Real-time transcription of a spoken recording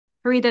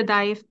Farida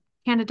Deif,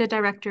 Canada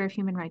Director of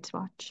Human Rights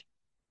Watch.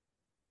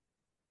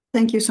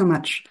 Thank you so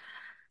much.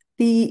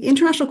 The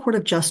International Court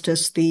of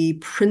Justice, the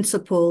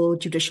principal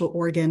judicial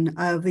organ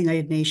of the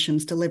United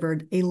Nations,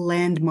 delivered a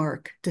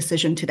landmark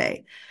decision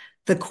today.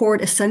 The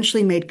court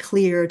essentially made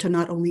clear to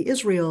not only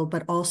Israel,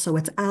 but also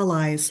its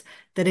allies,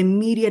 that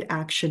immediate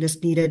action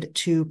is needed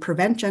to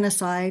prevent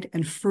genocide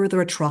and further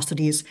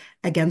atrocities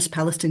against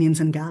Palestinians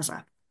in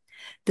Gaza.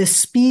 The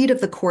speed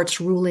of the court's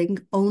ruling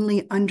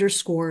only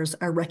underscores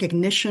a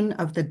recognition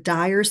of the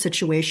dire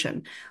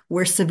situation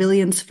where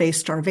civilians face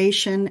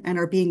starvation and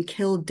are being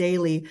killed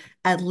daily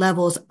at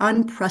levels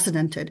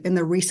unprecedented in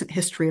the recent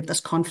history of this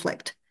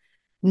conflict.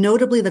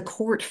 Notably, the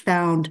court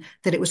found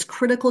that it was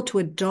critical to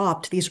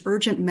adopt these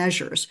urgent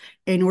measures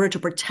in order to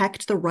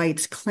protect the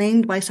rights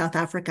claimed by South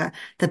Africa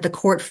that the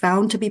court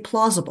found to be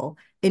plausible,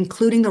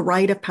 including the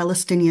right of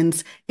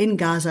Palestinians in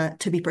Gaza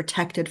to be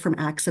protected from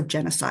acts of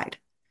genocide.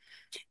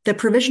 The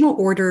provisional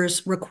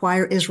orders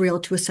require Israel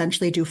to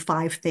essentially do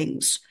five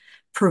things: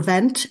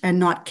 prevent and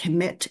not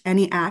commit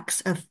any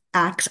acts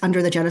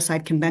under the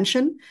Genocide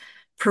Convention,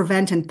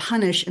 prevent and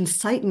punish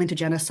incitement to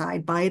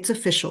genocide by its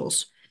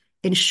officials,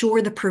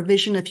 ensure the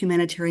provision of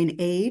humanitarian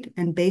aid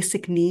and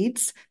basic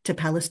needs to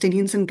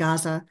Palestinians in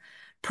Gaza,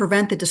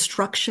 prevent the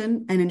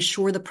destruction and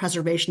ensure the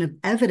preservation of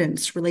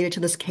evidence related to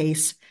this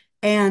case,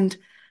 and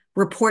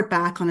report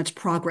back on its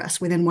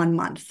progress within 1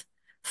 month.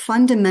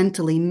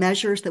 Fundamentally,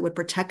 measures that would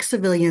protect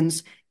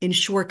civilians,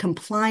 ensure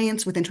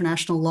compliance with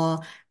international law,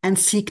 and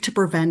seek to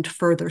prevent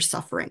further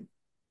suffering.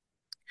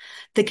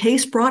 The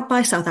case brought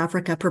by South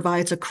Africa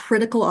provides a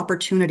critical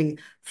opportunity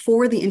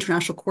for the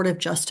International Court of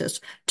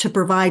Justice to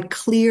provide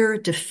clear,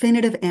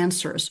 definitive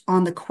answers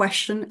on the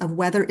question of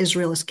whether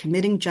Israel is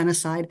committing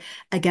genocide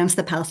against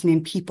the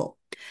Palestinian people.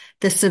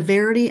 The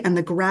severity and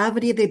the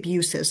gravity of the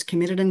abuses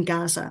committed in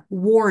Gaza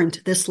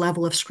warrant this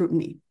level of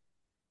scrutiny.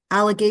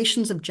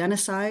 Allegations of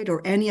genocide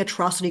or any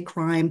atrocity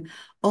crime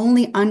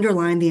only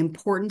underline the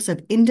importance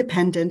of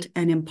independent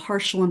and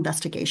impartial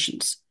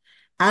investigations.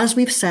 As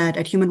we've said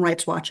at Human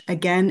Rights Watch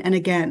again and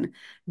again,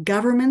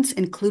 governments,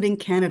 including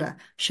Canada,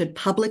 should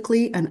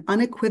publicly and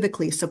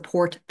unequivocally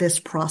support this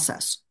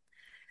process.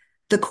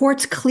 The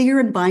court's clear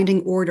and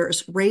binding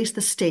orders raise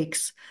the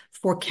stakes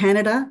for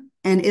Canada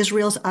and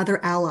Israel's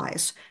other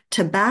allies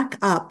to back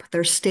up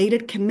their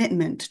stated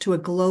commitment to a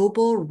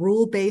global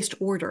rule-based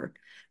order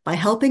by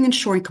helping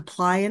ensuring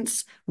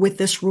compliance with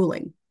this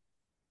ruling.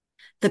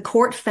 The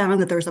court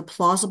found that there's a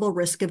plausible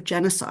risk of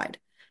genocide,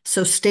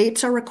 so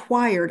states are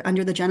required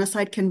under the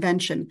Genocide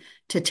Convention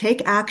to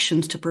take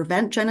actions to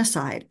prevent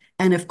genocide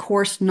and, of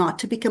course, not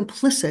to be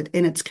complicit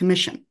in its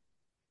commission.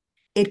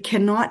 It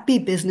cannot be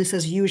business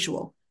as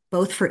usual,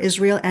 both for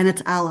Israel and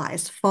its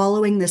allies,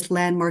 following this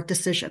landmark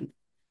decision.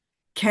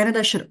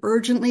 Canada should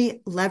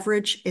urgently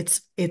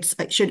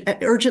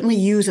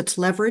use its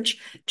leverage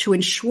to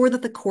ensure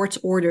that the court's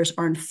orders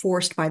are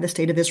enforced by the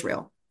State of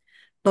Israel.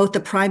 Both the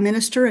Prime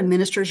Minister and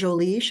Minister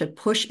Joly should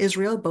push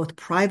Israel both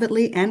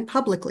privately and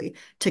publicly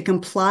to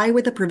comply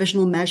with the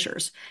provisional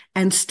measures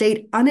and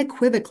state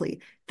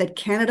unequivocally that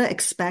Canada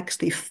expects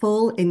the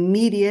full,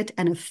 immediate,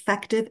 and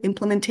effective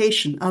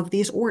implementation of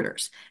these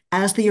orders,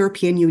 as the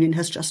European Union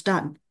has just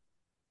done.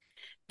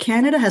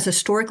 Canada has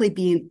historically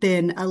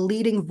been a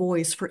leading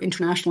voice for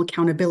international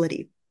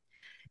accountability.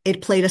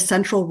 It played a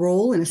central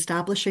role in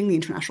establishing the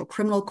International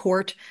Criminal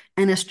Court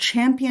and has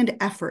championed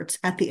efforts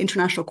at the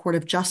International Court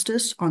of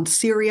Justice on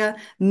Syria,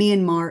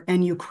 Myanmar,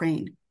 and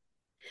Ukraine.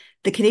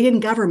 The Canadian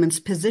government's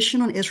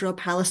position on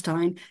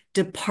Israel-Palestine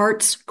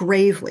departs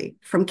gravely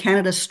from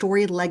Canada's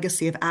storied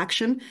legacy of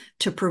action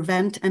to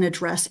prevent and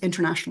address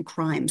international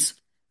crimes,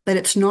 but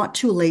it's not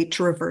too late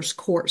to reverse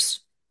course.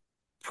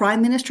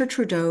 Prime Minister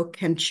Trudeau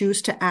can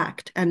choose to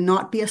act and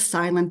not be a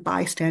silent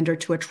bystander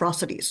to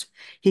atrocities.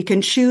 He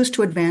can choose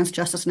to advance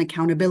justice and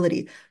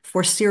accountability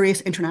for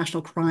serious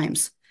international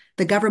crimes.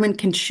 The government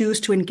can choose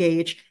to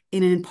engage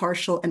in an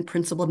impartial and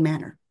principled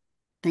manner.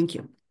 Thank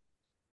you.